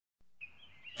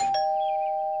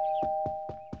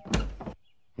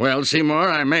Well, Seymour,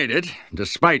 I made it,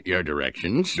 despite your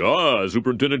directions. Ah,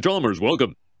 Superintendent Chalmers,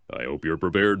 welcome. I hope you're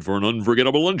prepared for an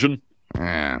unforgettable luncheon.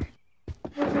 Yeah.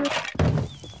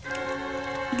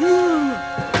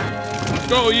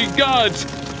 Oh, ye gods!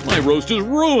 My roast is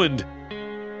ruined!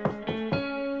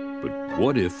 But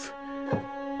what if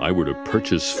I were to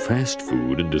purchase fast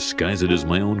food and disguise it as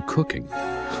my own cooking?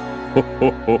 Ho, ho,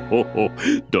 ho, ho, ho.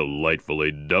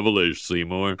 Delightfully devilish,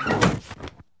 Seymour.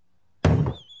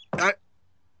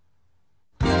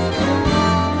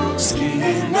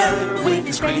 Skinner with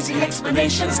his crazy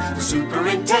explanations. The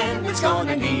superintendent's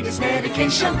gonna need his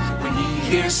medication. When he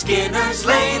hears Skinner's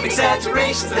lame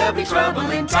exaggerations, there'll be trouble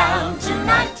in town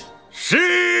tonight.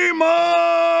 Seymour!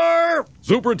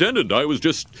 Superintendent, I was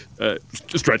just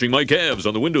stretching my calves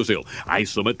on the windowsill.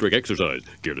 Isometric exercise.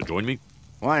 Care to join me?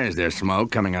 Why is there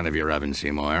smoke coming out of your oven,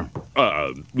 Seymour?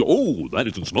 Oh, that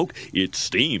isn't smoke. It's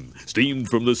steam. Steam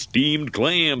from the steamed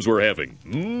clams we're having.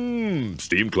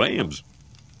 Steamed clams.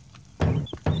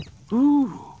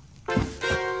 Ooh.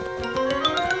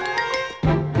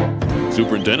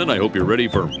 Superintendent, I hope you're ready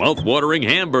for mouth-watering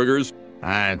hamburgers.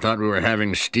 I thought we were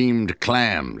having steamed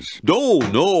clams.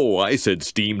 No, I said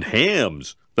steamed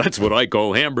hams. That's what I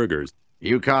call hamburgers.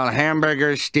 You call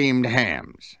hamburgers steamed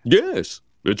hams? Yes,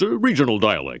 it's a regional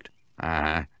dialect.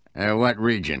 Uh-huh. What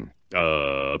region?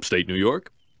 Upstate New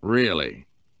York. Really?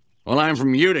 Well, I'm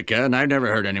from Utica, and I've never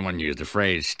heard anyone use the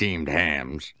phrase steamed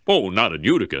hams. Oh, not in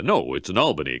Utica. No, it's an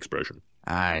Albany expression.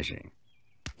 I see.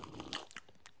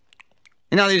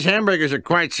 You know, these hamburgers are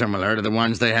quite similar to the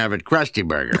ones they have at Krusty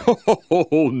Burger.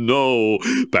 Oh, no.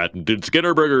 Patented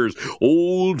Skinner Burgers.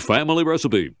 Old family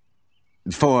recipe.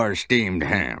 For steamed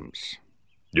hams.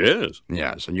 Yes.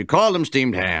 Yes, and you call them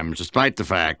steamed hams despite the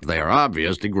fact they are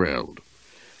obviously grilled.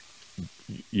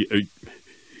 You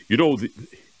know,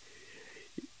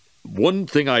 one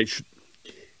thing I should...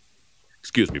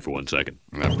 Excuse me for 1 second.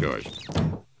 Of course.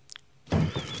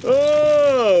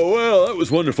 Oh, well, that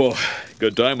was wonderful.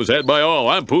 Good time was had by all.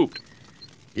 I'm pooped.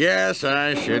 Yes,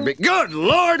 I should be. Good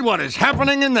Lord, what is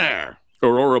happening in there?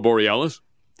 Aurora Borealis?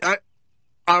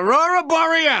 Aurora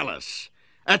Borealis.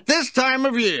 At this time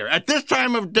of year, at this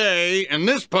time of day, in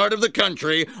this part of the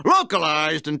country,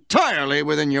 localized entirely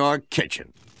within your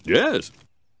kitchen. Yes.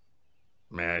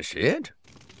 May I see it?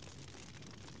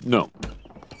 No.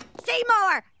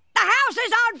 Seymour! The house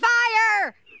is on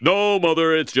fire! No,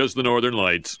 Mother, it's just the Northern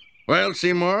Lights. Well,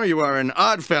 Seymour, you are an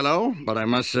odd fellow, but I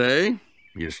must say,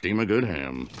 you steam a good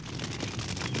ham.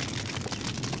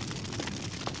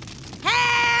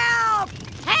 Help!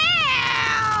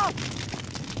 Help!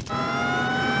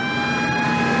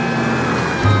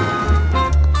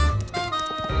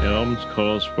 Elms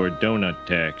calls for donut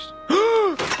tax.